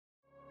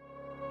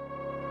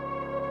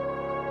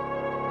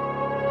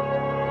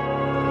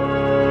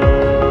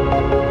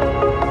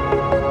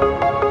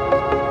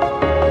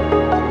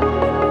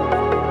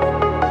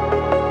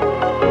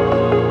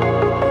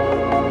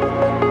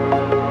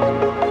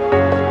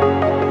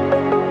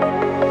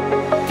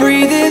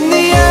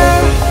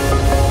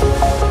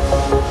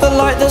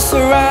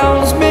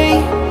surrounds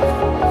me.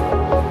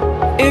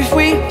 If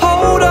we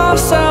hold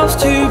ourselves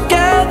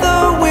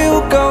together,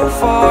 we'll go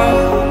far.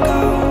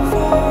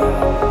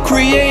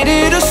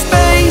 Created a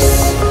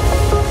space.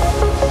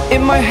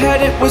 In my head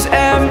it was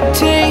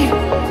empty,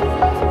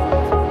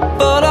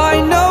 but I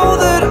know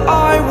that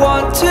I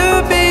want to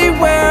be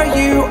where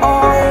you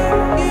are.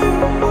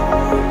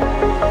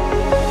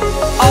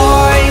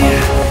 I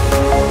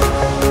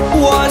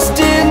was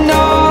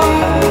denied.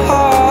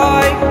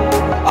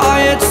 I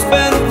had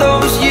spent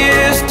those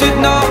years, did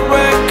not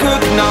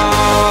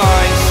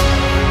recognize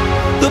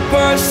the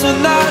person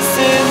that's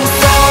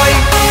inside.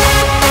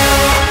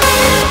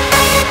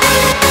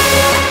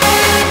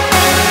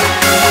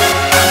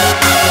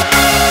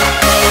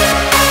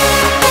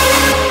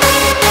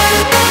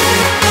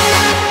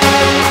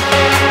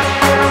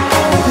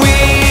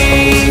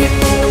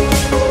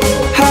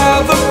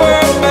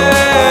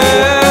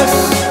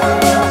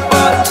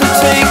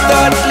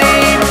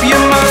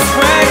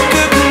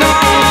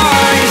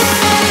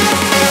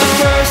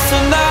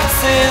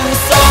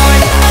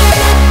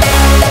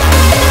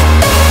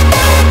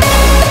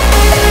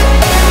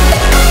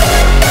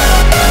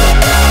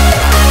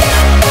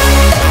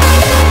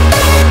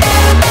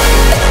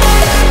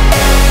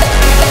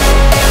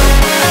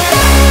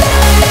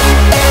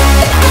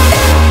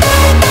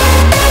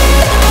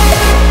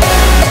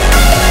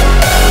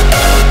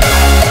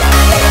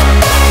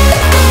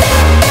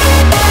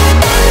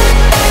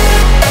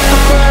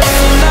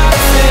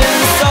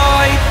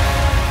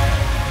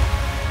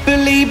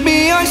 Believe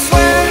me, I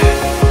swear,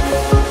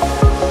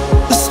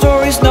 the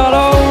story's not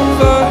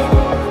over.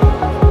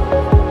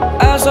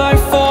 As I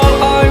fall,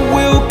 I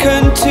will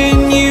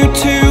continue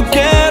to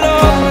get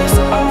up.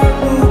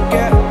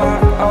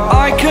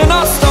 I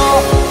cannot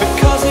stop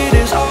because it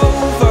is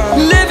over.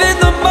 Live in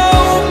the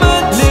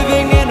moment,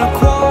 living in a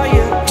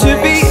quiet place. To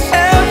be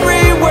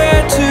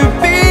everywhere, to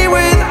be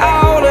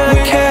without a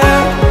care.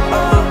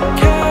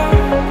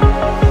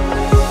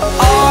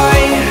 I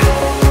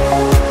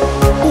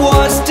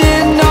was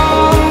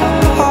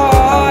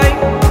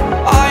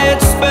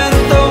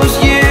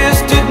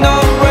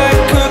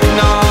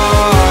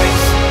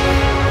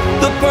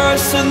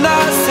person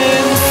that's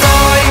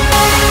inside.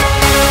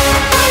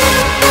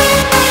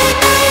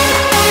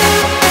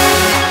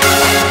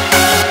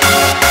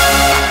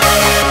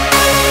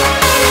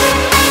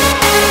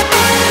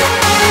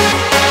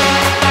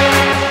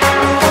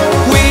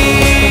 We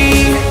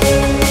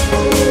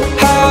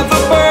have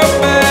a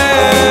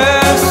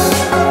purpose,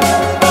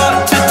 but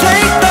to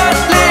take that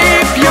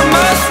leap you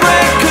must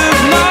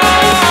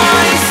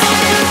recognize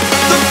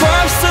the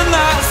person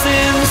that's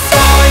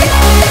inside.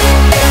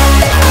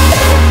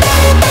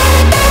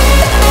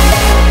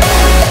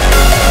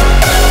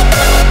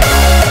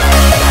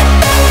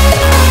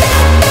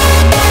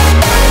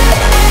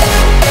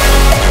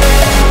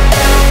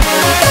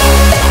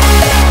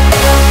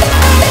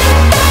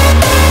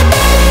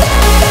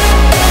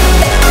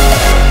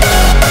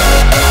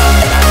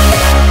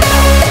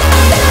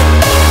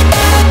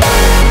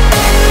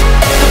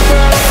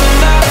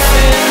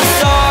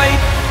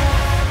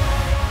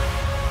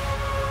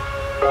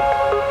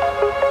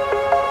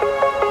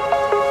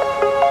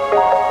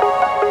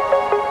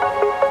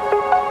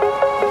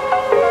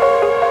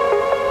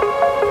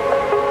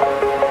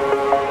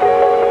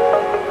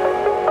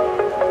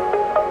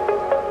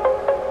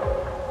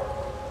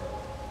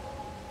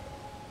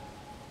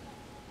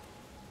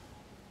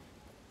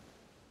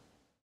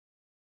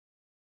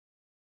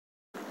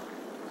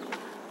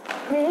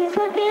 Please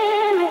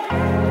forgive.